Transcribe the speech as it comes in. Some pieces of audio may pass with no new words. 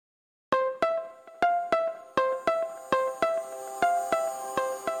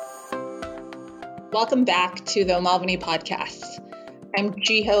Welcome back to the O'Malveny podcast. I'm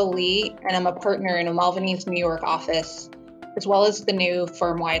Jeeho Lee, and I'm a partner in O'Malveny's New York office, as well as the new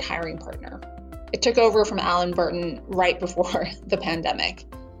firmwide hiring partner. It took over from Alan Burton right before the pandemic.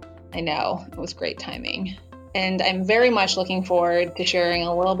 I know, it was great timing. And I'm very much looking forward to sharing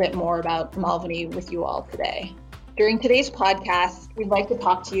a little bit more about O'Malveny with you all today. During today's podcast, we'd like to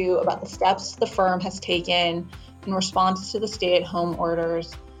talk to you about the steps the firm has taken in response to the stay-at-home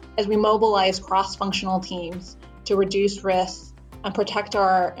orders as we mobilize cross-functional teams to reduce risks and protect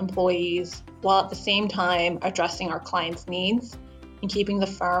our employees while at the same time addressing our clients' needs and keeping the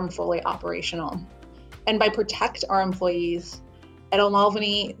firm fully operational. And by protect our employees, at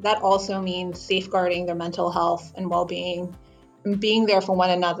O'Malveny, that also means safeguarding their mental health and well-being and being there for one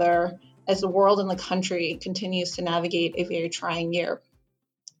another as the world and the country continues to navigate a very trying year.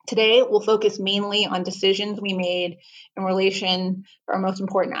 Today, we'll focus mainly on decisions we made in relation to our most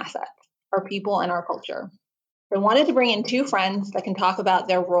important asset, our people and our culture. I wanted to bring in two friends that can talk about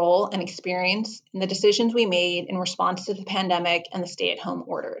their role and experience in the decisions we made in response to the pandemic and the stay-at-home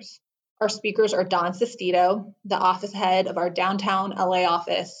orders. Our speakers are Dawn Sestito, the office head of our downtown LA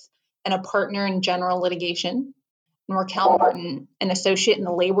office and a partner in general litigation, and Racquel Martin, an associate in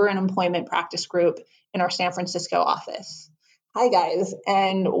the labor and employment practice group in our San Francisco office. Hi, guys,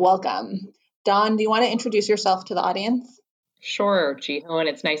 and welcome. Dawn, do you want to introduce yourself to the audience? Sure, Jeeho, and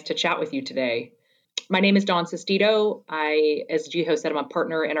it's nice to chat with you today. My name is Dawn Sestito. As Jeeho said, I'm a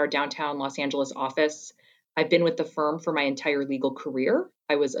partner in our downtown Los Angeles office. I've been with the firm for my entire legal career.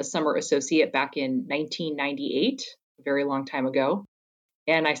 I was a summer associate back in 1998, a very long time ago.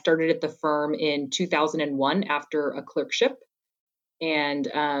 And I started at the firm in 2001 after a clerkship, and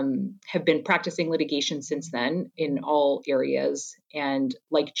have been practicing litigation since then in all areas. And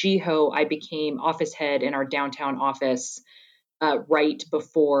like Jeeho, I became office head in our downtown office right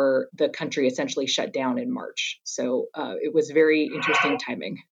before the country essentially shut down in March. So it was very interesting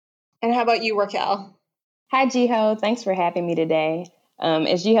timing. And how about you, Racquel? Hi, Jeeho. Thanks for having me today.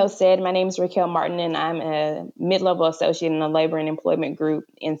 As Jeeho said, my name is Racquel Martin, and I'm a mid-level associate in the labor and employment group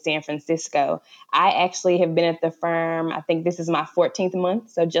in San Francisco. I actually have been at the firm, I think this is my 14th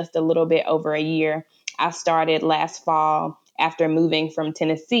month, so just a little bit over a year. I started last fall after moving from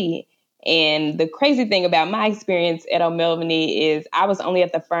Tennessee. And the crazy thing about my experience at O'Malveny is I was only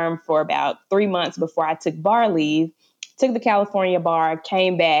at the firm for about 3 months before I took bar leave. Took the California bar,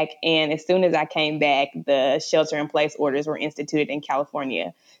 came back, and as soon as I came back, the shelter-in-place orders were instituted in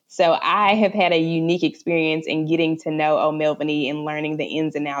California. So I have had a unique experience in getting to know O'Malveny and learning the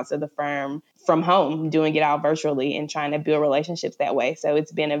ins and outs of the firm from home, doing it all virtually and trying to build relationships that way. So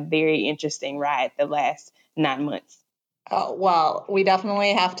it's been a very interesting ride the last 9 months. Oh, well, we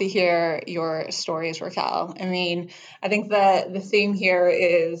definitely have to hear your stories, Racquel. I mean, I think the theme here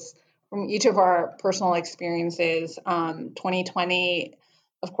is from each of our personal experiences. 2020,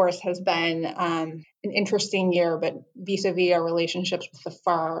 of course, has been an interesting year, but vis-a-vis our relationships with the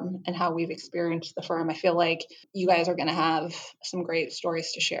firm and how we've experienced the firm, I feel like you guys are going to have some great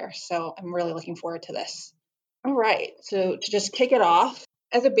stories to share. So I'm really looking forward to this. All right. So to just kick it off,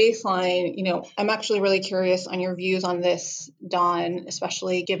 as a baseline, I'm actually really curious on your views on this, Dawn,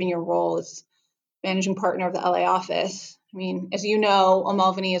 especially given your role as managing partner of the LA office. I mean, as you know,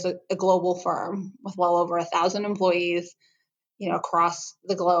 O'Malveny is a global firm with well over 1,000 employees, across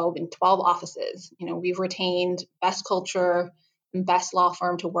the globe in 12 offices. We've retained best culture and best law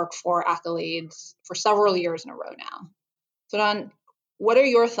firm to work for accolades for several years in a row now. So, Dawn, what are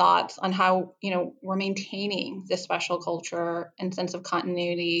your thoughts on how, we're maintaining this special culture and sense of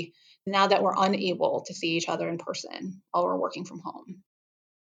continuity now that we're unable to see each other in person while we're working from home?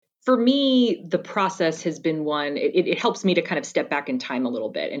 For me, the process has been one, it helps me to kind of step back in time a little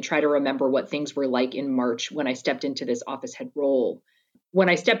bit and try to remember what things were like in March when I stepped into this office head role. When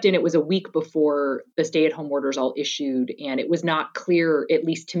I stepped in, it was a week before the stay-at-home orders all issued, and it was not clear, at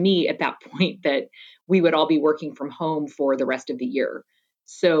least to me at that point, that we would all be working from home for the rest of the year.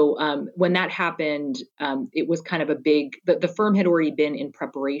 So when that happened, it was kind of a big, the firm had already been in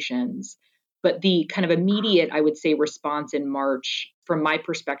preparations. But the kind of immediate, I would say, response in March, from my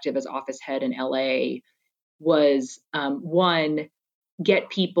perspective as office head in LA, was one,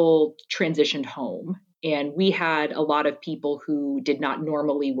 get people transitioned home. And we had a lot of people who did not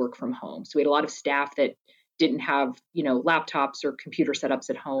normally work from home. So we had a lot of staff that didn't have, laptops or computer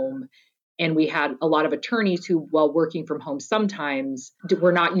setups at home. And we had a lot of attorneys who, while working from home sometimes,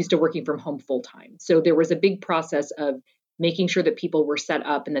 were not used to working from home full time. So there was a big process of making sure that people were set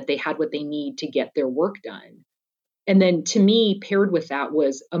up and that they had what they need to get their work done. And then to me, paired with that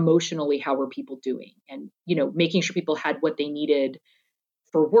was emotionally, how were people doing? And, making sure people had what they needed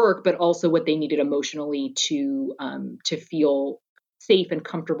for work, but also what they needed emotionally to feel safe and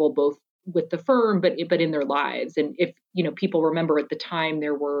comfortable both with the firm, but in their lives. And if, people remember at the time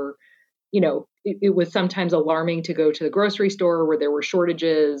there were, it was sometimes alarming to go to the grocery store where there were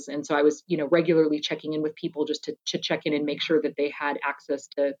shortages. And so I was, regularly checking in with people just to check in and make sure that they had access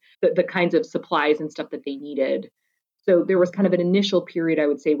to the kinds of supplies and stuff that they needed. So there was kind of an initial period, I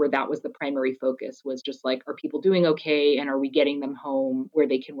would say, where that was the primary focus, was just like, are people doing okay? And are we getting them home where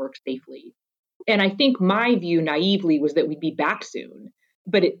they can work safely? And I think my view naively was that we'd be back soon.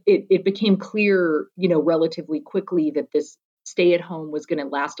 But it became clear, relatively quickly that this stay at home was going to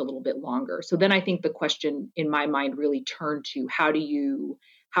last a little bit longer. So then I think the question in my mind really turned to how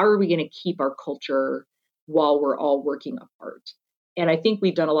are we going to keep our culture while we're all working apart? And I think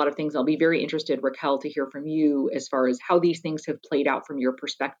we've done a lot of things. I'll be very interested, Racquel, to hear from you as far as how these things have played out from your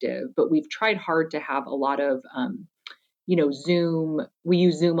perspective. But we've tried hard to have a lot of, Zoom. We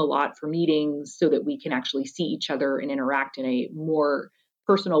use Zoom a lot for meetings so that we can actually see each other and interact in a more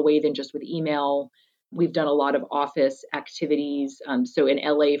personal way than just with email. We've done a lot of office activities. So in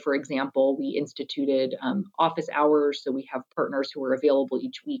LA, for example, we instituted office hours. So we have partners who are available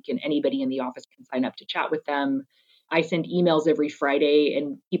each week, and anybody in the office can sign up to chat with them. I send emails every Friday,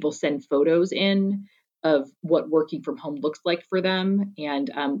 and people send photos in of what working from home looks like for them. And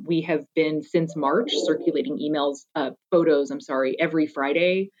we have been, since March, circulating photos, every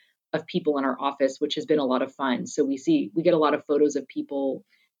Friday of people in our office, which has been a lot of fun. So we get a lot of photos of people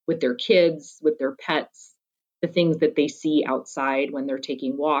with their kids, with their pets, the things that they see outside when they're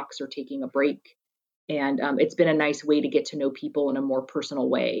taking walks or taking a break. And it's been a nice way to get to know people in a more personal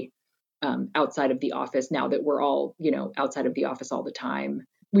way outside of the office, now that we're all, outside of the office all the time.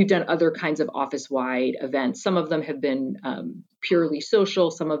 We've done other kinds of office-wide events. Some of them have been purely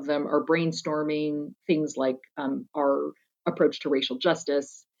social. Some of them are brainstorming things like our approach to racial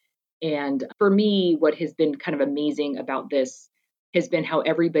justice. And for me, what has been kind of amazing about this has been how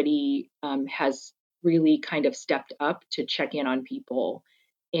everybody has really kind of stepped up to check in on people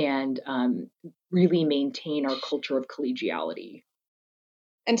and really maintain our culture of collegiality.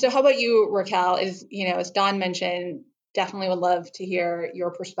 And so how about you, Racquel? As Dawn mentioned, definitely would love to hear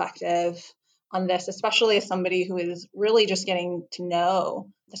your perspective on this, especially as somebody who is really just getting to know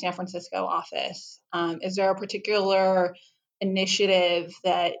the San Francisco office. Is there a particular initiative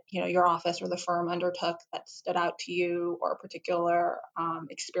that, your office or the firm undertook that stood out to you, or a particular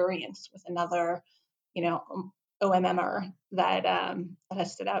experience with another, OMMer that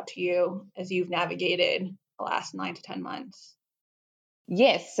has stood out to you as you've navigated the last 9 to 10 months?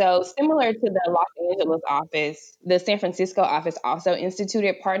 Yes, so similar to the Los Angeles office, the San Francisco office also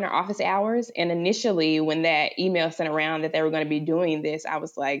instituted partner office hours. And initially, when that email sent around that they were going to be doing this, I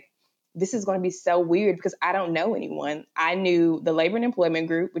was like, this is going to be so weird because I don't know anyone. I knew the Labor and Employment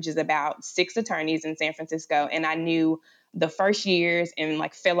Group, which is about 6 attorneys in San Francisco, and I knew the first years and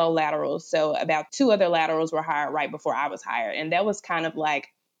like fellow laterals. So about 2 other laterals were hired right before I was hired. And that was kind of like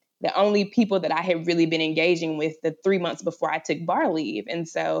the only people that I had really been engaging with the 3 months before I took bar leave. And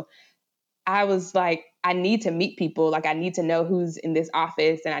so I was like, I need to meet people. Like, I need to know who's in this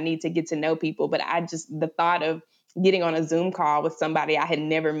office and I need to get to know people. But the thought of getting on a Zoom call with somebody I had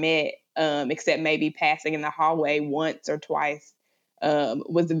never met, except maybe passing in the hallway once or twice,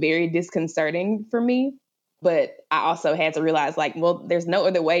 was very disconcerting for me. But I also had to realize, like, well, there's no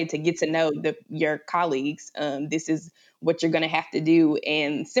other way to get to know your colleagues. This is what you're going to have to do.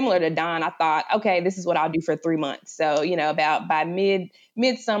 And similar to Dawn, I thought, okay, this is what I'll do for 3 months. So, about by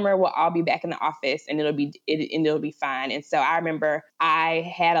midsummer, we'll all be back in the office and it'll be fine. And so I remember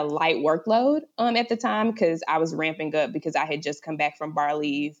I had a light workload at the time because I was ramping up because I had just come back from bar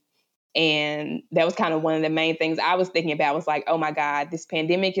leave. And that was kind of one of the main things I was thinking about, was like, oh my God, this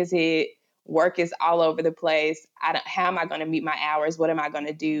pandemic has hit. Work is all over the place. How am I going to meet my hours? What am I going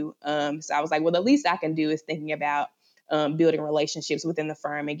to do? So I was like, well, the least I can do is thinking about building relationships within the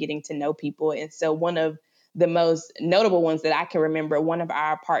firm and getting to know people. And so one of the most notable ones that I can remember, one of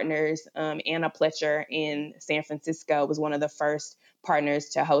our partners, Anna Pletcher in San Francisco, was one of the first partners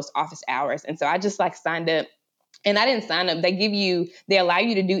to host office hours. And so I just like signed up. And I didn't sign up. They allow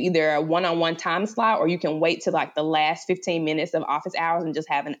you to do either a one-on-one time slot, or you can wait to like the last 15 minutes of office hours and just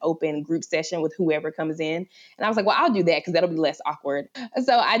have an open group session with whoever comes in. And I was like, well, I'll do that because that'll be less awkward.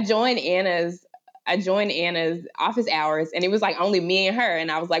 So I joined Anna's office hours, and it was like only me and her.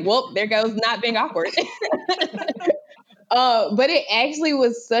 And I was like, well, there goes not being awkward. But it actually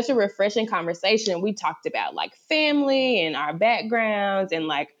was such a refreshing conversation. We talked about like family and our backgrounds and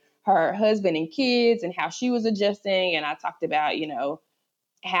like her husband and kids and how she was adjusting. And I talked about,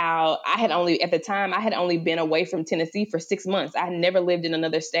 how I had only been away from Tennessee for 6 months. I had never lived in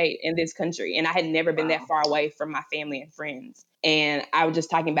another state in this country, and I had never been that far away from my family and friends. And I was just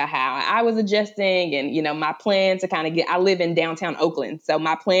talking about how I was adjusting and, my plan to kind of I live in downtown Oakland. So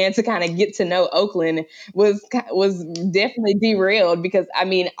my plan to kind of get to know Oakland was definitely derailed because,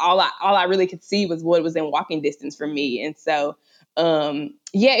 all I really could see was what was in walking distance from me. And so,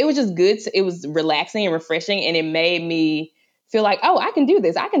 it was just good. It was relaxing and refreshing, and it made me feel like, oh, I can do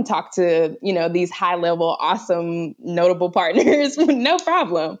this. I can talk to, these high level, awesome, notable partners, no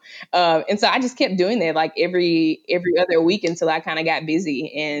problem. And so I just kept doing that like every other week until I kind of got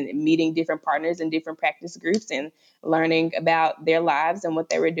busy and meeting different partners in different practice groups and learning about their lives and what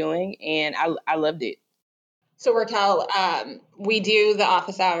they were doing. And I loved it. So Racquel, we do the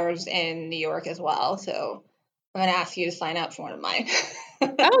office hours in New York as well. So I'm going to ask you to sign up for one of mine. Oh,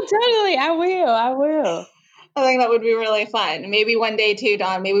 totally. I will. I think that would be really fun. Maybe one day too,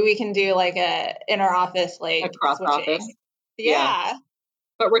 Dawn. Maybe we can do like a inter office, like a cross switching. Office. Yeah.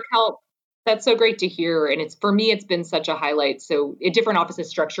 But Racquel, that's so great to hear. And for me, it's been such a highlight. So different offices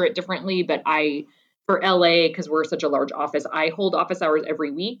structure it differently, but for LA, because we're such a large office, I hold office hours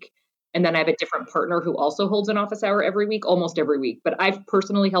every week. And then I have a different partner who also holds an office hour every week, almost every week. But I've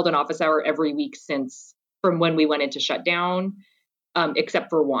personally held an office hour every week from when we went into shutdown, except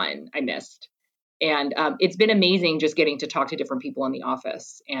for one I missed. And it's been amazing just getting to talk to different people in the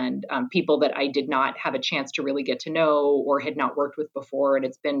office and people that I did not have a chance to really get to know or had not worked with before. And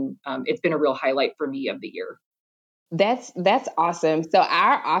it's been a real highlight for me of the year. That's awesome. So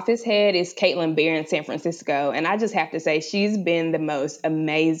our office head is Caitlin Bear in San Francisco. And I just have to say, she's been the most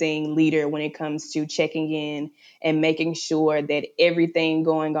amazing leader when it comes to checking in and making sure that everything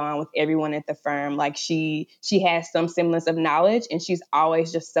going on with everyone at the firm, like she has some semblance of knowledge, and she's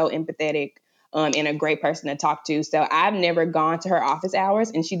always just so empathetic and a great person to talk to. So I've never gone to her office hours,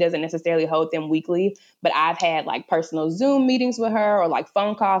 and she doesn't necessarily hold them weekly, but I've had like personal Zoom meetings with her or like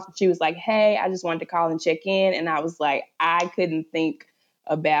phone calls. She was like, hey, I just wanted to call and check in. And I was like, I couldn't think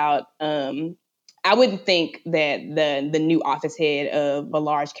about, I wouldn't think that the new office head of a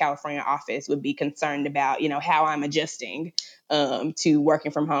large California office would be concerned about, how I'm adjusting to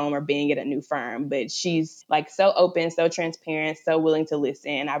working from home or being at a new firm. But she's like so open, so transparent, so willing to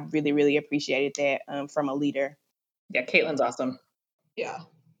listen. I really, really appreciated that from a leader. Yeah, Caitlin's awesome. Yeah.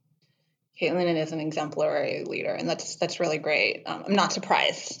 Caitlin is an exemplary leader, and that's really great. I'm not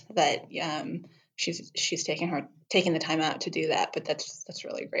surprised that she's taking the time out to do that, but that's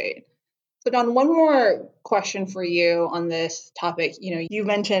really great. So Dawn, one more question for you on this topic. You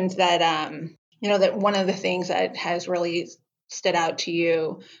mentioned that that one of the things that has really stood out to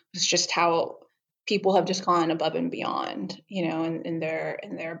you was just how people have just gone above and beyond, in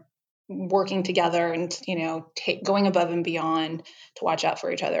their working together and, going above and beyond to watch out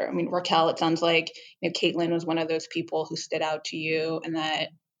for each other. I mean, Racquel, it sounds like, Caitlin was one of those people who stood out to you in that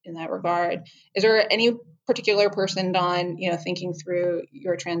regard. Is there any particular person, Dawn, thinking through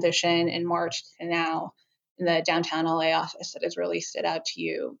your transition in March to now in the downtown LA office that has really stood out to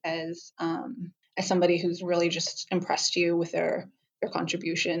you as somebody who's really just impressed you with their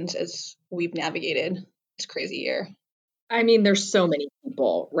contributions as we've navigated this crazy year? I mean, there's so many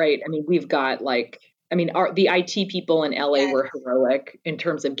people, right? I mean, we've got the IT people in LA were heroic in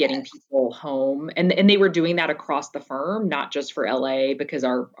terms of getting people home. And they were doing that across the firm, not just for LA, because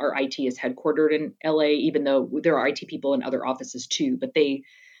our IT is headquartered in LA, even though there are IT people in other offices too, but they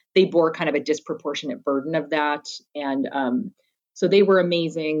bore kind of a disproportionate burden of that. And so they were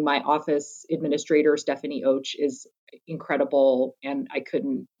amazing. My office administrator, Stephanie Och, is incredible. And I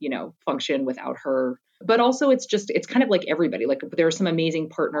couldn't, function without her. But also it's kind of like everybody. Like there are some amazing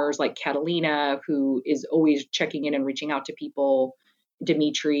partners like Catalina, who is always checking in and reaching out to people,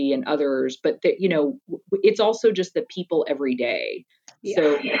 Dimitri and others. But it's also just the people every day. Yeah.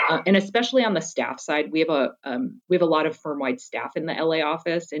 So, and especially on the staff side, we have a lot of firm-wide staff in the LA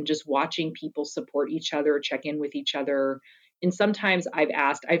office, and just watching people support each other, check in with each other. And sometimes I've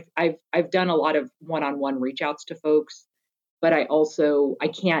done a lot of one-on-one reach outs to folks, but I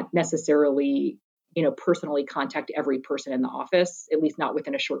can't necessarily, personally contact every person in the office, at least not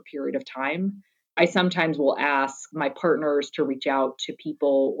within a short period of time. I sometimes will ask my partners to reach out to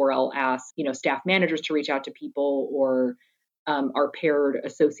people, or I'll ask, staff managers to reach out to people, or our paired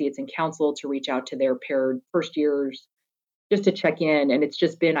associates in council to reach out to their paired first years just to check in. And it's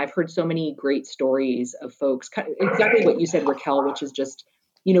just been, I've heard so many great stories of folks, exactly what you said, Racquel, which is just,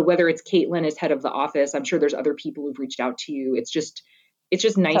 whether it's Caitlin as head of the office, I'm sure there's other people who've reached out to you. It's just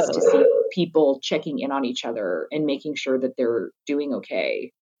nice to see people checking in on each other and making sure that they're doing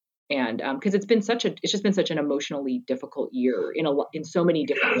okay. And because it's just been such an emotionally difficult year in so many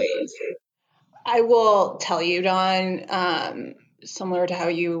different ways. I will tell you, Dawn, similar to how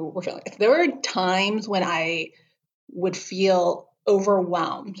you were feeling, there were times when I would feel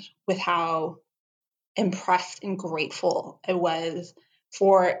overwhelmed with how impressed and grateful I was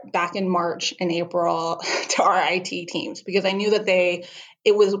for back in March and April to our IT teams, because I knew that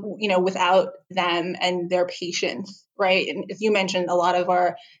it was, without them and their patience, right? And as you mentioned, a lot of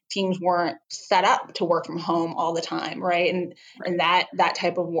our teams weren't set up to work from home all the time, right? And that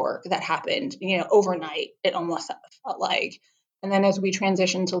type of work that happened, overnight, it almost felt like. And then as we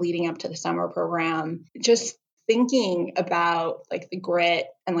transitioned to leading up to the summer program, just thinking about like the grit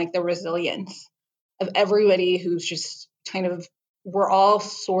and like the resilience of everybody who's just kind of, we're all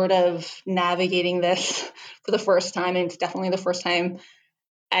sort of navigating this for the first time. And it's definitely the first time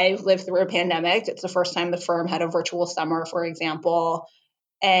I've lived through a pandemic. It's the first time the firm had a virtual summer, for example.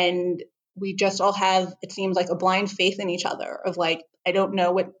 And we just all have, it seems like, a blind faith in each other of like, I don't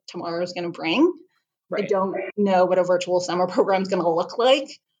know what tomorrow is going to bring. Right. I don't know what a virtual summer program is going to look like,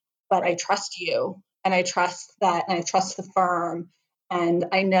 but I trust you and I trust that, and I trust the firm. And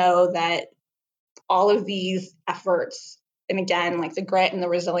I know that all of these efforts, and again, like the grit and the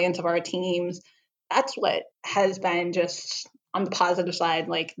resilience of our teams, that's what has been just on the positive side,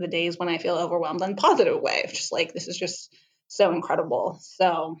 like the days when I feel overwhelmed in a positive way. It's just like, this is just so incredible.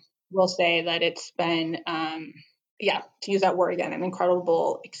 So we'll say that it's been, to use that word again, an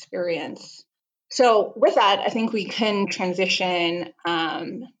incredible experience. So with that, I think we can transition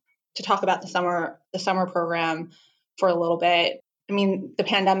to talk about the summer program for a little bit. I mean, the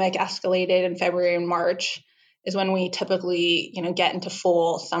pandemic escalated in February and March is when we typically, get into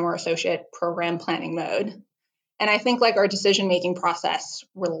full summer associate program planning mode. And I think like our decision-making process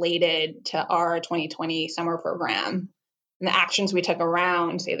related to our 2020 summer program and the actions we took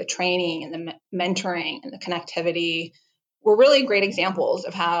around, say, the training and the mentoring and the connectivity were really great examples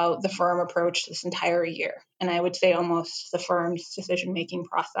of how the firm approached this entire year. And I would say almost the firm's decision-making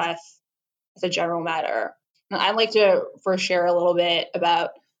process as a general matter. I'd like to first share a little bit about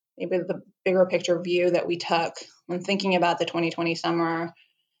maybe the bigger picture view that we took when thinking about the 2020 summer.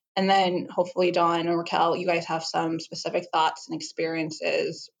 And then hopefully Dawn and Racquel, you guys have some specific thoughts and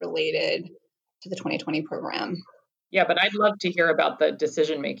experiences related to the 2020 program. Yeah, but I'd love to hear about the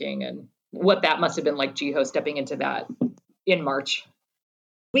decision making and what that must have been like, Jeeho, stepping into that in March.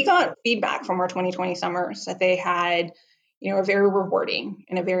 We got feedback from our 2020 summers that they had a very rewarding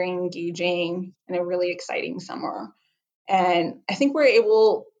and a very engaging and a really exciting summer. And I think we're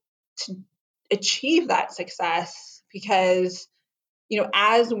able to achieve that success because,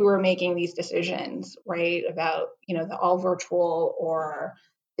 as we were making these decisions, right, about, the all virtual or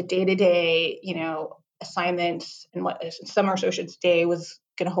the day-to-day, assignments and what a summer associates day was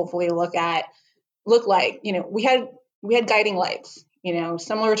going to hopefully look like, we had guiding lights,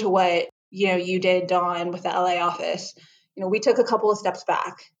 similar to what, you did, Dawn, with the LA office. We took a couple of steps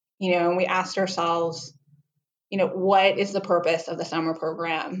back, and we asked ourselves, what is the purpose of the summer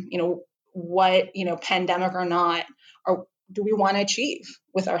program? What, pandemic or not, or do we want to achieve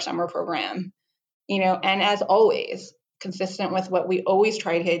with our summer program? And as always, consistent with what we always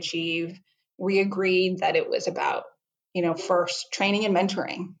try to achieve, we agreed that it was about, first training and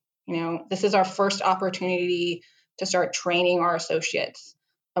mentoring. This is our first opportunity to start training our associates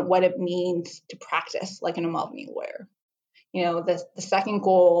on what it means to practice like an Amalfi lawyer. The second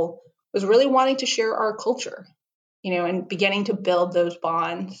goal was really wanting to share our culture, and beginning to build those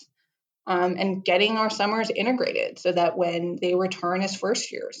bonds, and getting our summers integrated so that when they return as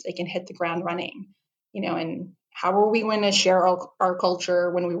first years, they can hit the ground running, and how are we going to share our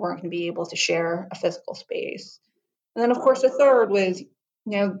culture when we weren't going to be able to share a physical space? And then, of course, the third was,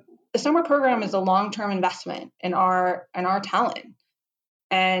 the summer program is a long-term investment in our talent.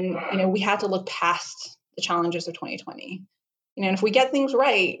 And, we had to look past the challenges of 2020. And if we get things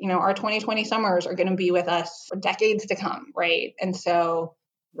right, our 2020 summers are going to be with us for decades to come, right? And so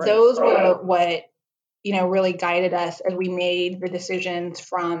those were what, really guided us as we made the decisions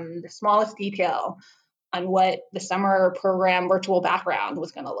from the smallest detail on what the summer program virtual background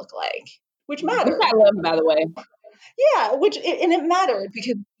was going to look like, which mattered. Which I love, by the way. Yeah, and it mattered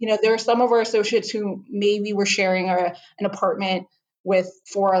because, there are some of our associates who maybe were sharing an apartment with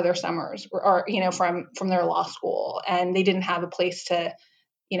 4 other summers or from their law school, and they didn't have a place to,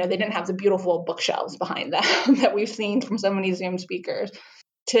 they didn't have the beautiful bookshelves behind them that we've seen from so many Zoom speakers,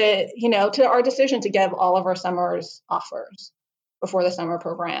 to our decision to give all of our summers offers before the summer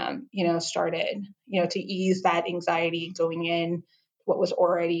program, started, to ease that anxiety going in what was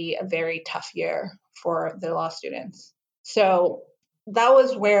already a very tough year for the law students. So that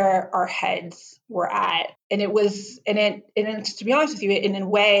was where our heads were at. And it was, to be honest with you, in a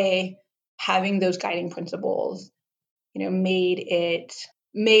way, having those guiding principles,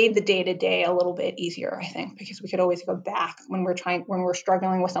 made the day to day a little bit easier, I think, because we could always go back when we're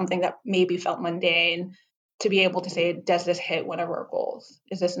struggling with something that maybe felt mundane, to be able to say, does this hit one of our goals?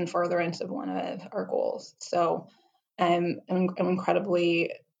 Is this in furtherance of one of our goals? So I'm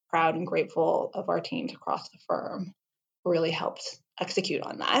incredibly proud and grateful of our teams across the firm who really helped execute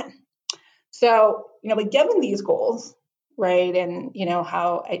on that. So, but given these goals, right, and,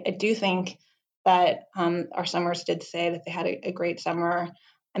 how I do think that our summers did say that they had a great summer.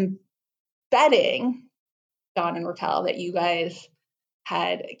 I'm betting, Dawn and Racquel, that you guys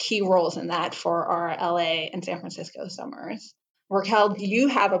had key roles in that for our LA and San Francisco summers. Racquel, do you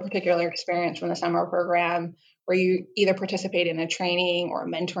have a particular experience from the summer program where you either participate in a training or a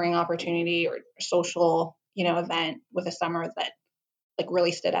mentoring opportunity or a social, event with a summer that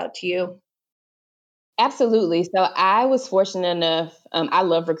really stood out to you? Absolutely. So I was fortunate enough. I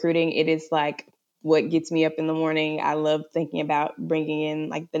love recruiting. It is like what gets me up in the morning. I love thinking about bringing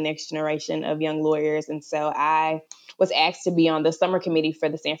in the next generation of young lawyers. And so I was asked to be on the summer committee for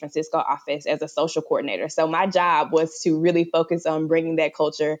the San Francisco office as a social coordinator. So my job was to really focus on bringing that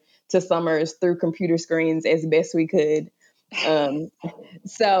culture to summers through computer screens as best we could.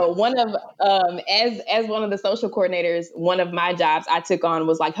 So one of as one of the social coordinators, one of my jobs I took on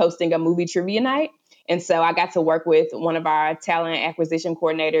was hosting a movie trivia night. And so I got to work with one of our talent acquisition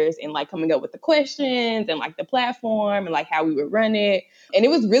coordinators in coming up with the questions and the platform and how we would run it. And it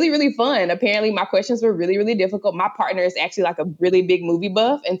was really, really fun. Apparently my questions were really, really difficult. My partner is actually a really big movie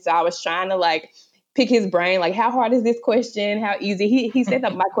buff. And so I was trying to pick his brain, how hard is this question? How easy? He said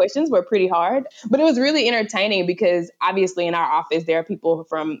that my questions were pretty hard, but it was really entertaining because obviously in our office, there are people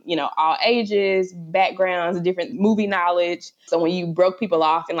from, all ages, backgrounds, different movie knowledge. So when you broke people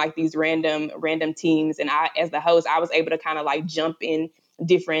off in these random teams, and I, as the host, I was able to kind of jump in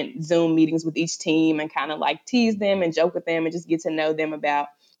different Zoom meetings with each team and kind of tease them and joke with them and just get to know them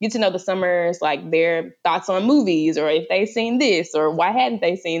get to know the summers, their thoughts on movies, or if they've seen this, or why hadn't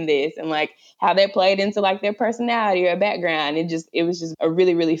they seen this, and how that played into their personality or background. It was just a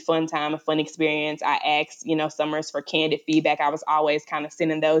really, really fun time, a fun experience. I asked, summers for candid feedback. I was always kind of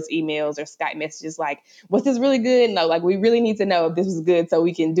sending those emails or Skype messages was this really good? No, we really need to know if this was good so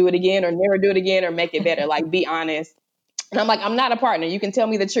we can do it again or never do it again or make it better. Be honest. And I'm not a partner. You can tell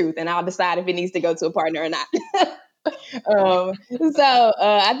me the truth and I'll decide if it needs to go to a partner or not. I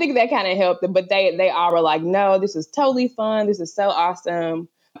think that kind of helped, but they all were no, this is totally fun. This is so awesome.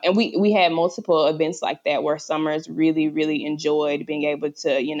 And we had multiple events like that where summers really, really enjoyed being able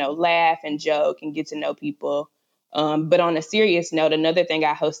to, laugh and joke and get to know people. But on a serious note, another thing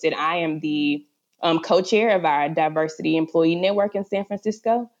I hosted, I am the co-chair of our diversity employee network in San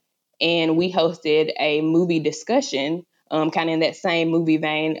Francisco. And we hosted a movie discussion, kind of in that same movie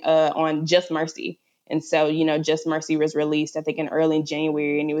vein, on Just Mercy. And so, Just Mercy was released, I think, in early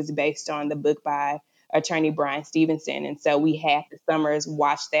January, and it was based on the book by attorney Brian Stevenson. And so we had the summers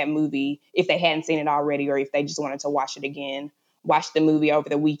watch that movie if they hadn't seen it already, or if they just wanted to watch it again, watch the movie over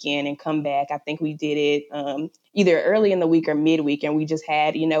the weekend and come back. I think we did it either early in the week or midweek, and we just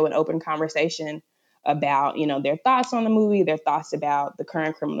had, an open conversation about, their thoughts on the movie, their thoughts about the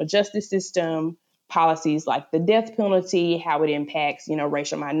current criminal justice system, policies like the death penalty, how it impacts,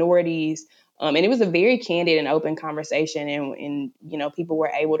 racial minorities. And it was a very candid and open conversation. And people were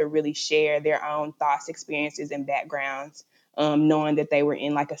able to really share their own thoughts, experiences, and backgrounds, knowing that they were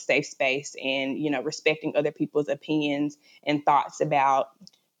in a safe space and, respecting other people's opinions and thoughts about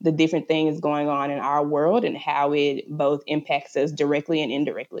the different things going on in our world and how it both impacts us directly and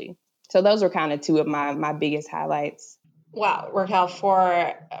indirectly. So those were kind of two of my biggest highlights. Wow, Racquel,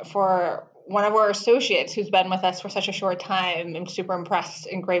 for one of our associates who's been with us for such a short time, I'm super impressed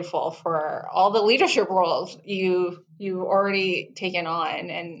and grateful for all the leadership roles you've already taken on,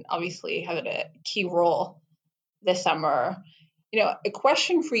 and obviously had a key role this summer. A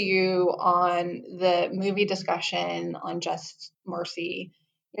question for you on the movie discussion on Just Mercy.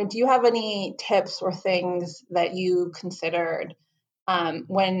 Do you have any tips or things that you considered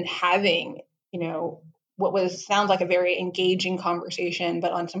when having, sounds like a very engaging conversation,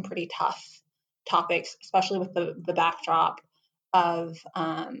 but on some pretty tough topics, especially with the backdrop of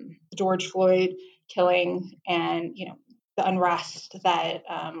George Floyd killing and, the unrest that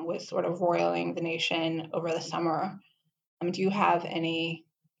was sort of roiling the nation over the summer? Do you have any,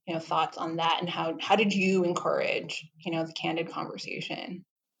 thoughts on that, and how did you encourage, the candid conversation?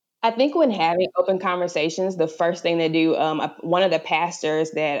 I think when having open conversations, the first thing to do, one of the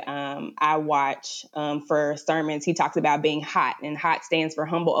pastors that I watch for sermons, he talks about being hot, and hot stands for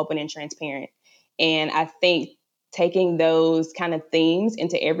humble, open, and transparent. And I think taking those kind of themes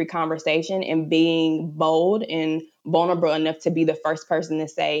into every conversation and being bold and vulnerable enough to be the first person to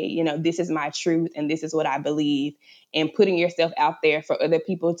say, this is my truth and this is what I believe, and putting yourself out there for other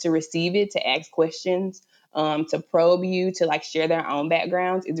people to receive it, to ask questions, to probe you, to like share their own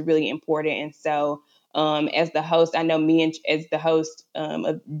backgrounds is really important. And so as the host, I know me and as the host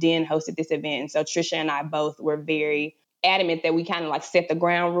of Den hosted this event. And so Trisha and I both were very adamant that we kind of like set the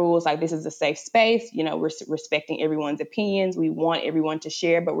ground rules. Like, this is a safe space. We're respecting everyone's opinions. We want everyone to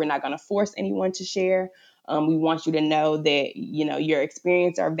share, but we're not going to force anyone to share. We want you to know that, your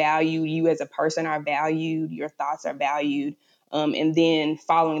experience are valued. You as a person are valued. Your thoughts are valued. And then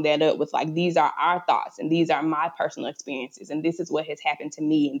following that up with like, these are our thoughts and these are my personal experiences. And this is what has happened to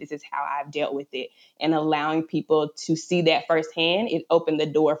me. And this is how I've dealt with it. And allowing people to see that firsthand, it opened the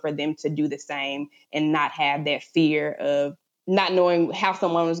door for them to do the same and not have that fear of not knowing how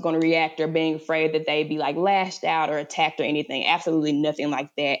someone was going to react or being afraid that they'd be like lashed out or attacked or anything. Absolutely nothing like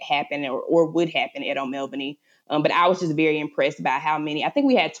that happened or would happen at O'Melveny. But I was just very impressed by how many. I think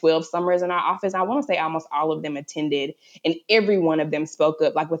we had 12 summers in our office. I want to say almost all of them attended, and every one of them spoke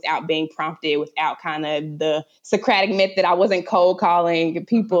up, like without being prompted, without kind of the Socratic method. I wasn't cold calling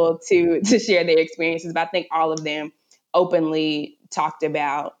people to share their experiences, but I think all of them openly talked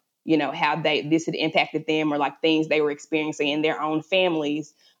about, how this had impacted them or like things they were experiencing in their own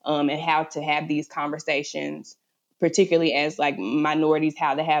families, and how to have these conversations, particularly as like minorities,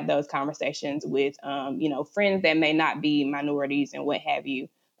 how to have those conversations with, friends that may not be minorities and what have you.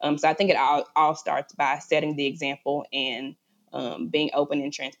 So I think it all starts by setting the example and being open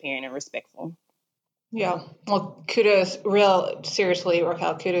and transparent and respectful. Yeah. Well, seriously,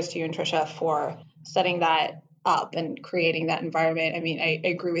 Racquel, kudos to you and Trisha for setting that up and creating that environment. I mean, I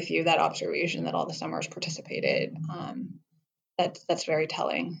agree with you, that observation that all the summers participated. That's very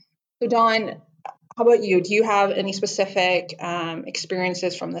telling. So Dawn, how about you? Do you have any specific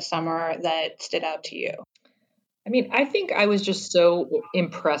experiences from the summer that stood out to you? I mean, I think I was just so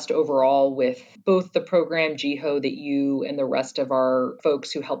impressed overall with both the program, Jeeho, that you and the rest of our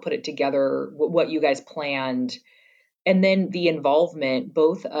folks who helped put it together, what you guys planned, and then the involvement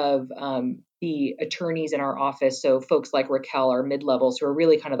both of the attorneys in our office. So folks like Racquel, our mid-levels, who are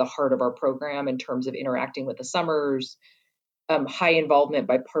really kind of the heart of our program in terms of interacting with the summers, high involvement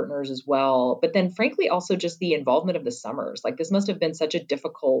by partners as well. But then frankly, also just the involvement of the summers. Like, this must have been such a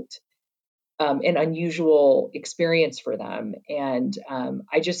difficult an unusual experience for them. And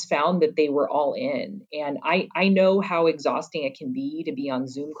I just found that they were all in. And I know how exhausting it can be to be on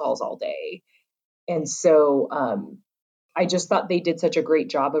Zoom calls all day. And so I just thought they did such a great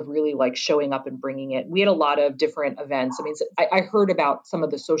job of really like showing up and bringing it. We had a lot of different events. I mean, I heard about some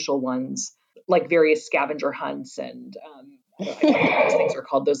of the social ones, like various scavenger hunts and I don't know what those things are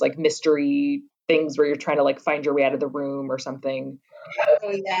called, those like mystery things where you're trying to like find your way out of the room or something.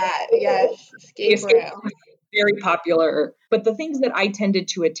 Oh yeah, yes, escape room. Very popular. But the things that I tended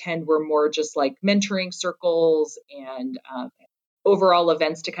to attend were more just like mentoring circles and overall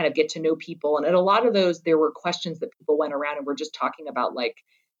events to kind of get to know people. And at a lot of those, there were questions that people went around and were just talking about, like,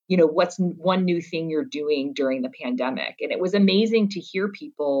 what's one new thing you're doing during the pandemic? And it was amazing to hear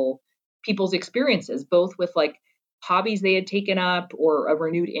people's experiences, both with like hobbies they had taken up or a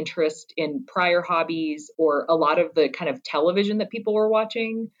renewed interest in prior hobbies or a lot of the kind of television that people were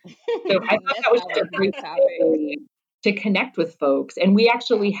watching. So I thought that was a great way to connect with folks. And we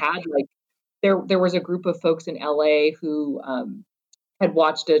actually had like, there was a group of folks in LA who had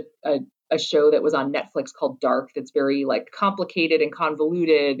watched a show that was on Netflix called Dark that's very like complicated and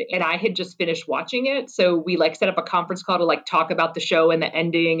convoluted. And I had just finished watching it. So we like set up a conference call to like talk about the show and the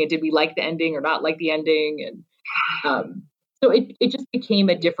ending. And did we like the ending or not like the ending? And so it just became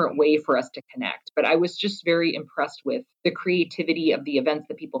a different way for us to connect. But I was just very impressed with the creativity of the events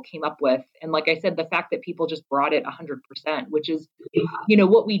that people came up with. And like I said, the fact that people just brought it 100%, which is,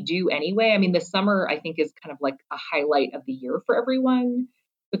 what we do anyway. I mean, the summer, I think, is kind of like a highlight of the year for everyone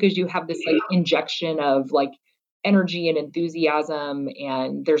because you have this like injection of like energy and enthusiasm,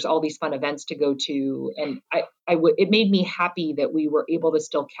 and there's all these fun events to go to. And it made me happy that we were able to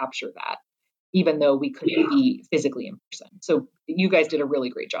still capture that, even though we couldn't be physically in person. So you guys did a really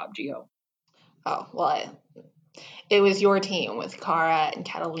great job, Jeeho. Oh, well, it was your team with Cara and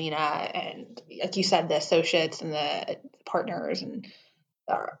Catalina and, like you said, the associates and the partners. And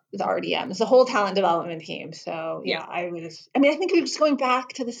the RDMs, the whole talent development team. So yeah, I think it's going back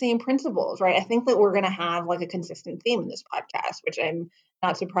to the same principles, right? I think that we're going to have like a consistent theme in this podcast, which I'm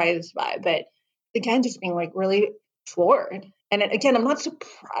not surprised by, but again, just being like really floored. And again, I'm not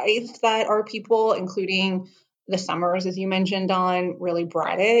surprised that our people, including the Summers, as you mentioned, Dawn, really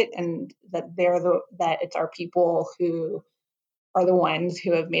brought it, and that that it's our people who are the ones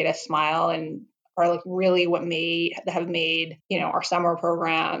who have made us smile and are like really have made, our summer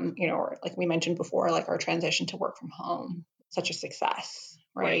program, or like we mentioned before, like our transition to work from home, such a success.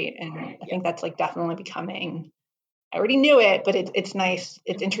 Right. And I think that's like definitely becoming, I already knew it, but it's nice.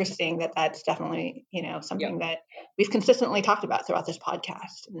 It's interesting that that's definitely, something that we've consistently talked about throughout this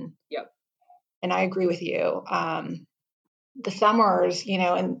podcast. And I agree with you. The Summers,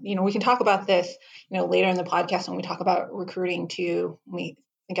 and, we can talk about this, later in the podcast when we talk about recruiting too, when we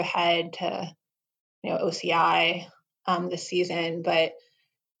think ahead to, OCI this season, but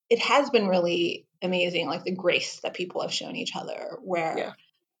it has been really amazing, like the grace that people have shown each other where,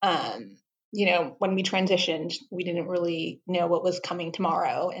 when we transitioned, we didn't really know what was coming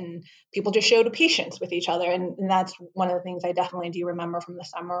tomorrow, and people just showed a patience with each other. And that's one of the things I definitely do remember from the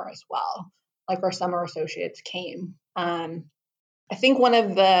summer as well. Like our summer associates came. I think one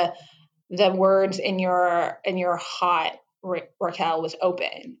of the words in your hot, Racquel, was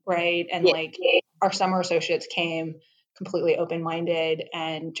open, right? And like our summer associates came completely open-minded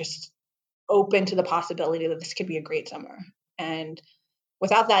and just open to the possibility that this could be a great summer. And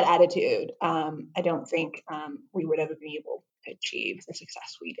without that attitude, I don't think we would have been able to achieve the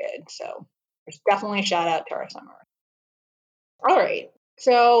success we did. So there's definitely a shout out to our summer. All right.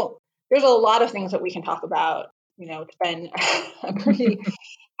 So there's a lot of things that we can talk about. It's been a pretty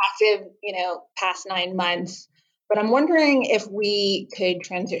active, past 9 months. But I'm wondering if we could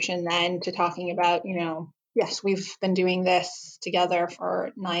transition then to talking about, yes, we've been doing this together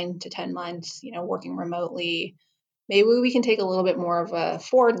for 9 to 10 months, working remotely. Maybe we can take a little bit more of a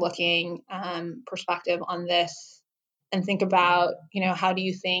forward-looking perspective on this and think about, how do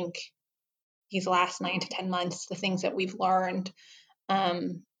you think these last 9 to 10 months, the things that we've learned,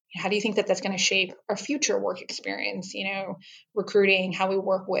 how do you think that that's going to shape our future work experience, recruiting, how we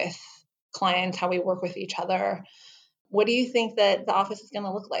work with clients, how we work with each other? What do you think that the office is going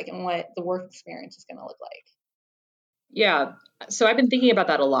to look like and what the work experience is going to look like? Yeah. So I've been thinking about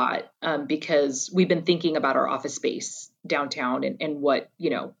that a lot because we've been thinking about our office space downtown and what,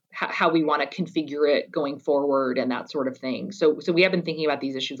 how we want to configure it going forward and that sort of thing. So we have been thinking about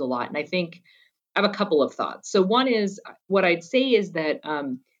these issues a lot. And I think I have a couple of thoughts. So one is, what I'd say is that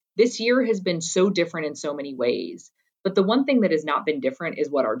this year has been so different in so many ways. But the one thing that has not been different is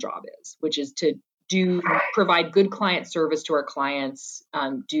what our job is, which is to provide good client service to our clients,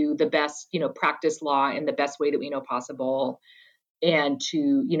 do the best, practice law in the best way that we know possible, and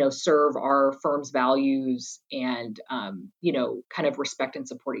to, serve our firm's values and, kind of respect and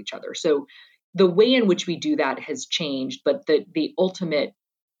support each other. So the way in which we do that has changed, but the ultimate,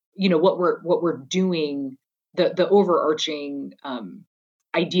 what we're doing, the overarching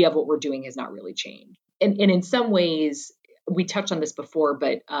idea of what we're doing has not really changed. And in some ways, we touched on this before,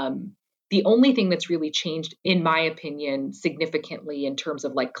 but the only thing that's really changed, in my opinion, significantly in terms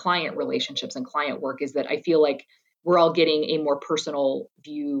of like client relationships and client work is that I feel like we're all getting a more personal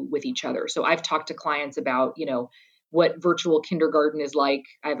view with each other. So I've talked to clients about, what virtual kindergarten is like.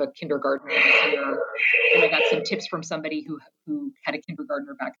 I have a kindergartner here, and I got some tips from somebody who had a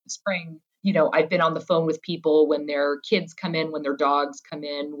kindergartner back in the spring. I've been on the phone with people when their kids come in, when their dogs come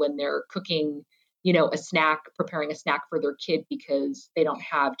in, when they're cooking, preparing a snack for their kid because they don't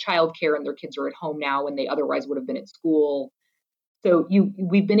have childcare and their kids are at home now when they otherwise would have been at school. So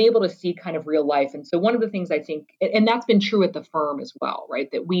we've been able to see kind of real life. And so one of the things I think, and that's been true at the firm as well, right?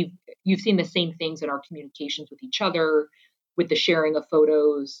 That you've seen the same things in our communications with each other, with the sharing of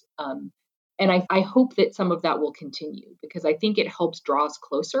photos. And I hope that some of that will continue because I think it helps draw us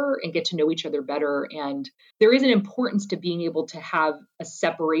closer and get to know each other better. And there is an importance to being able to have a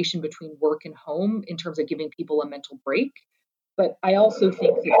separation between work and home in terms of giving people a mental break. But I also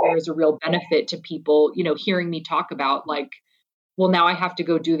think that there is a real benefit to people, hearing me talk about like, well, now I have to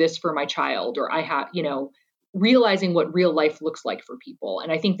go do this for my child, or I have, realizing what real life looks like for people.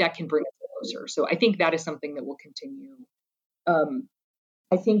 And I think that can bring us closer. So I think that is something that will continue.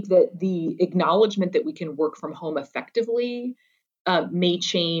 I think that the acknowledgement that we can work from home effectively may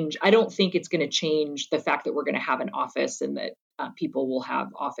change. I don't think it's going to change the fact that we're going to have an office and that people will have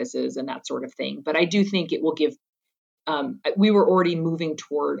offices and that sort of thing. But I do think it will give, we were already moving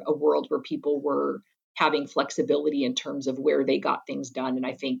toward a world where people were having flexibility in terms of where they got things done. And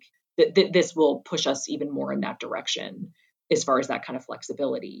I think that this will push us even more in that direction. as far as that kind of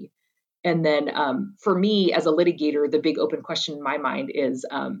flexibility. And then for me as a litigator, the big open question in my mind is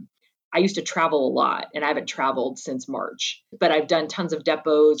I used to travel a lot, and I haven't traveled since March, but I've done tons of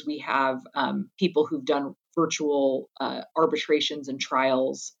depots. We have people who've done virtual arbitrations and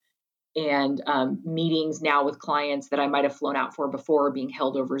trials, and meetings now with clients that I might have flown out for before being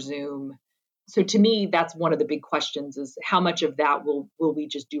held over Zoom. So to me, that's one of the big questions, is how much of that will we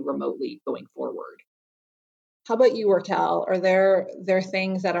just do remotely going forward? How about you, Racquel? Are there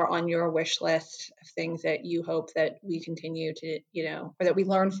things that are on your wish list of things that you hope that we continue to, or that we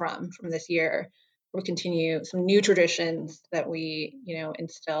learn from this year, or continue some new traditions that we,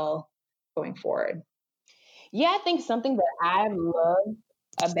 instill going forward? Yeah, I think something that I love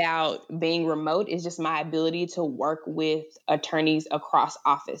about being remote is just my ability to work with attorneys across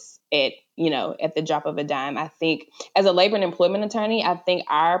office at the drop of a dime. I think as a labor and employment attorney, I think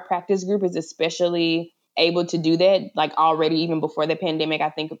our practice group is especially able to do that, like already even before the pandemic. I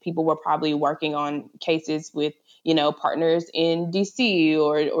think people were probably working on cases with, partners in DC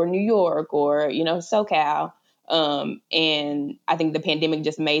or New York or, SoCal. And I think the pandemic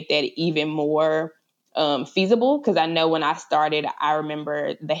just made that even more feasible, because I know when I started, I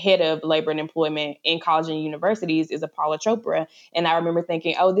remember the head of labor and employment in college and universities is Paula Chopra. And I remember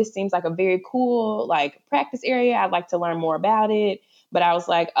thinking, oh, this seems like a very cool practice area. I'd like to learn more about it. But I was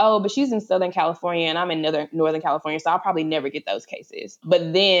like, oh, but she's in Southern California and I'm in Northern California, so I'll probably never get those cases.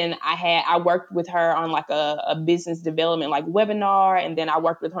 But then I worked with her on a business development webinar, and then I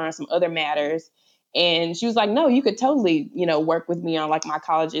worked with her on some other matters. And she was like, no, you could totally, work with me on my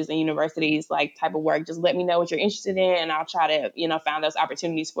colleges and universities, type of work. Just let me know what you're interested in, and I'll try to, find those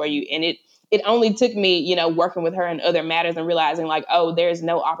opportunities for you. And it only took me, working with her in other matters and realizing oh, there's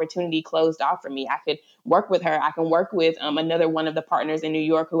no opportunity closed off for me. I could work with her. I can work with another one of the partners in New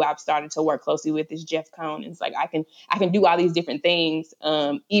York who I've started to work closely with is Jeff Cohn. And it's I can do all these different things,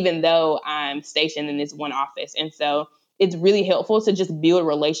 even though I'm stationed in this one office. And so it's really helpful to just build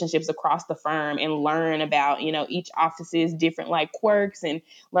relationships across the firm and learn about, each office's different quirks, and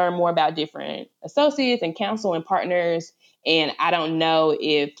learn more about different associates and counsel and partners. And I don't know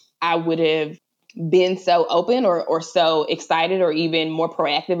if I would have been so open or so excited or even more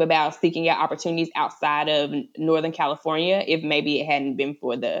proactive about seeking out opportunities outside of Northern California if maybe it hadn't been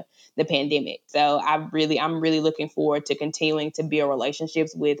for the pandemic. So I'm really looking forward to continuing to build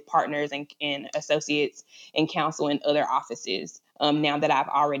relationships with partners and associates and counsel in other offices. Now that I've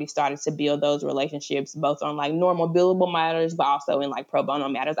already started to build those relationships, both on normal billable matters, but also in pro bono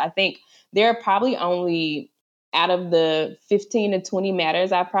matters. I think there are probably only, out of the 15 to 20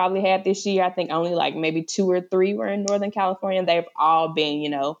 matters I probably had this year, I think only maybe 2 or 3 were in Northern California. They've all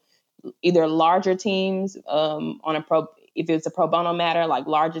been, either larger teams if it's a pro bono matter,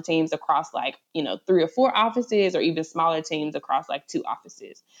 larger teams across 3 or 4 offices, or even smaller teams across 2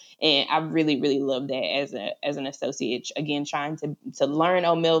 offices. And I really, really love that as an associate, again, trying to learn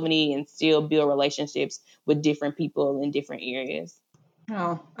O'Melveny and still build relationships with different people in different areas.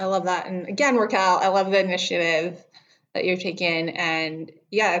 Oh, I love that. And again, Racquel, I love the initiative that you're taking. And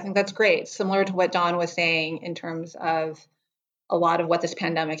yeah, I think that's great. Similar to what Dawn was saying in terms of a lot of what this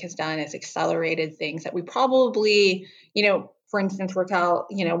pandemic has done is accelerated things that we probably, for instance, Racquel,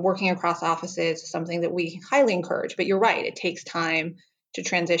 working across offices is something that we highly encourage. But you're right, it takes time to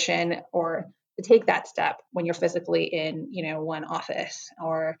transition or to take that step when you're physically in, one office.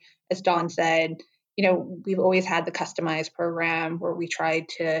 Or as Dawn said, we've always had the customized program where we tried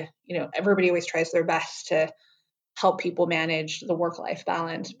to, everybody always tries their best to help people manage the work-life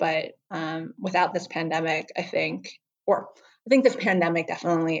balance. But without this pandemic, I think this pandemic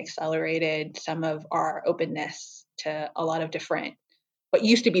definitely accelerated some of our openness to a lot of different, what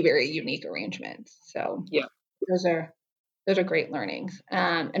used to be very unique arrangements. So yeah, those are great learnings.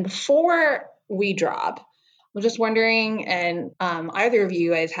 And before we drop, I'm just wondering, and either of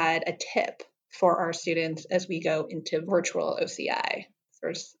you guys had a tip for our students as we go into virtual OCI?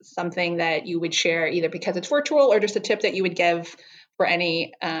 There's something that you would share either because it's virtual or just a tip that you would give for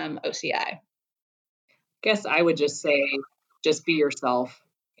any OCI? I guess I would just say, just be yourself,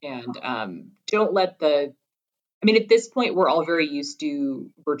 and don't let at this point, we're all very used to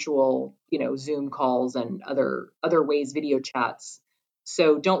virtual, Zoom calls and other ways, video chats.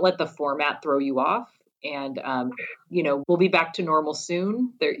 So don't let the format throw you off. And, we'll be back to normal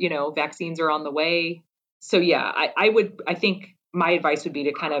soon. There, vaccines are on the way. So yeah, I think my advice would be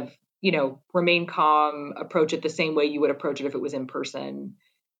to kind of, remain calm, approach it the same way you would approach it if it was in person.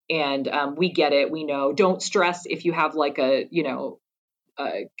 And we get it. We know. Don't stress if you have a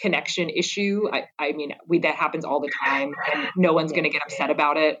connection issue. That happens all the time, and no one's going to get upset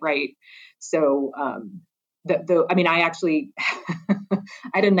about it. Right. So, I actually I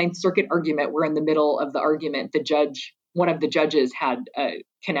had a Ninth Circuit argument where in the middle of the argument, one of the judges had a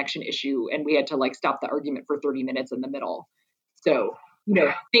connection issue and we had to stop the argument for 30 minutes in the middle. So,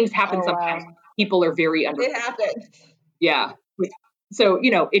 things happen sometimes. Wow. People are very It happens. Yeah. So,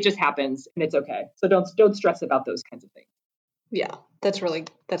 it just happens and it's okay. So don't stress about those kinds of things. Yeah, that's really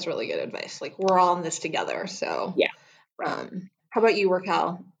good advice. We're all in this together. So yeah. How about you,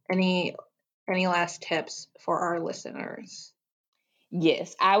 Racquel? Any last tips for our listeners?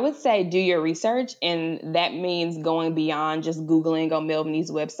 Yes, I would say do your research, and that means going beyond just Googling on Melbourne's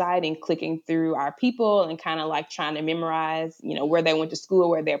website and clicking through our people and kind of trying to memorize, where they went to school,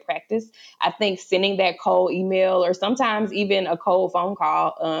 where they practiced. I think sending that cold email or sometimes even a cold phone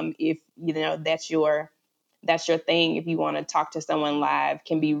call, if that's your thing, if you want to talk to someone live,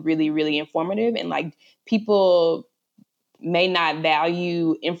 can be really, really informative. And people may not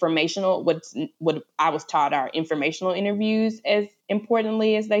value what I was taught are informational interviews as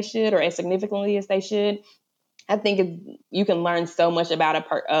importantly as they should, or as significantly as they should. I think you can learn so much about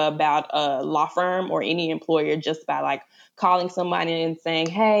a law firm or any employer just by calling somebody and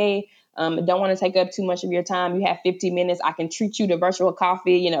saying, hey, I don't want to take up too much of your time. You have 50 minutes. I can treat you to virtual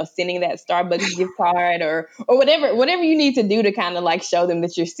coffee, sending that Starbucks gift card or whatever you need to do to kind of show them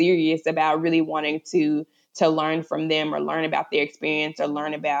that you're serious about really wanting to learn from them or learn about their experience or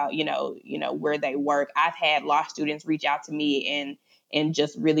learn about, where they work. I've had law students reach out to me and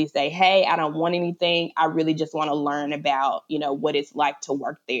just really say, hey, I don't want anything. I really just want to learn about, what it's like to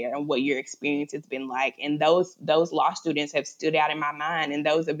work there and what your experience has been like. And those law students have stood out in my mind. And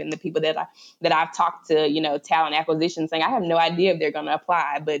those have been the people that I've talked to, talent acquisition, saying, I have no idea if they're going to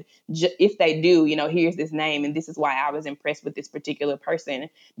apply, but if they do, here's this name. And this is why I was impressed with this particular person,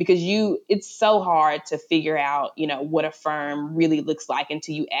 because it's so hard to figure out, what a firm really looks like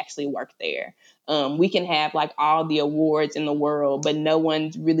until you actually work there. We can have all the awards in the world, but no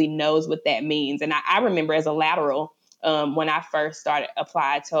one really knows what that means. And I remember as a lateral, when I first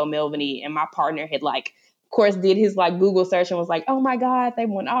applied to O'Melveny, and my partner had of course, did his Google search and was like, oh my God, they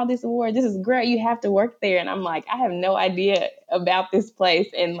won all this award. This is great. You have to work there. And I'm like, I have no idea about this place.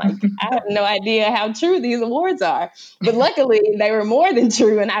 And I have no idea how true these awards are. But luckily they were more than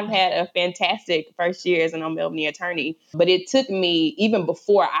true. And I've had a fantastic first year as an O'Melveny attorney. But it took me, even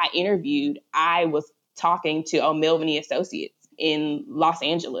before I interviewed, I was talking to O'Melveny associates in Los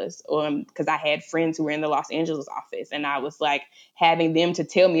Angeles, because I had friends who were in the Los Angeles office, and I was having them to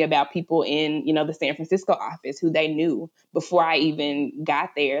tell me about people in, the San Francisco office who they knew before I even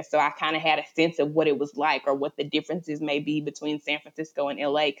got there. So I kind of had a sense of what it was like, or what the differences may be between San Francisco and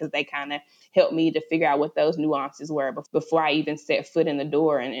LA, because they kind of helped me to figure out what those nuances were before I even set foot in the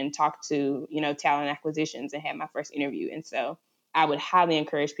door and talked to, talent acquisitions and had my first interview. And so I would highly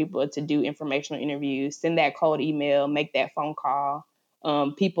encourage people to do informational interviews, send that cold email, make that phone call.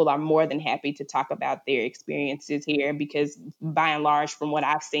 People are more than happy to talk about their experiences here, because by and large, from what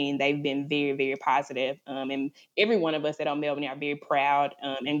I've seen, they've been very, very positive. And every one of us at O'Melveny are very proud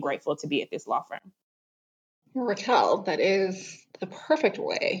and grateful to be at this law firm. Racquel, that is the perfect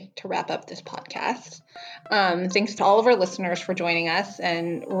way to wrap up this podcast. Thanks to all of our listeners for joining us,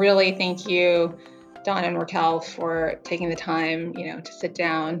 and really thank you, Dawn and Racquel, for taking the time, to sit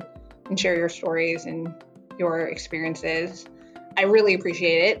down and share your stories and your experiences. I really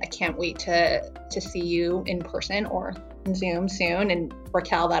appreciate it. I can't wait to see you in person or in Zoom soon. And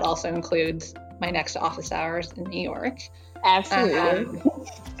Racquel, that also includes my next office hours in New York. Absolutely.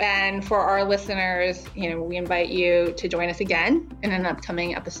 And for our listeners, we invite you to join us again in an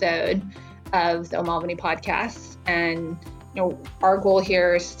upcoming episode of the O'Melveny podcast. And our goal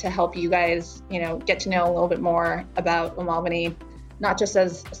here is to help you guys, get to know a little bit more about O'Melveny, not just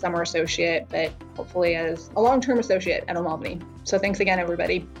as a summer associate, but hopefully as a long-term associate at O'Melveny. So thanks again,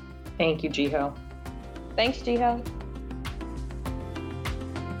 everybody. Thank you, Jeeho. Thanks, Jeeho.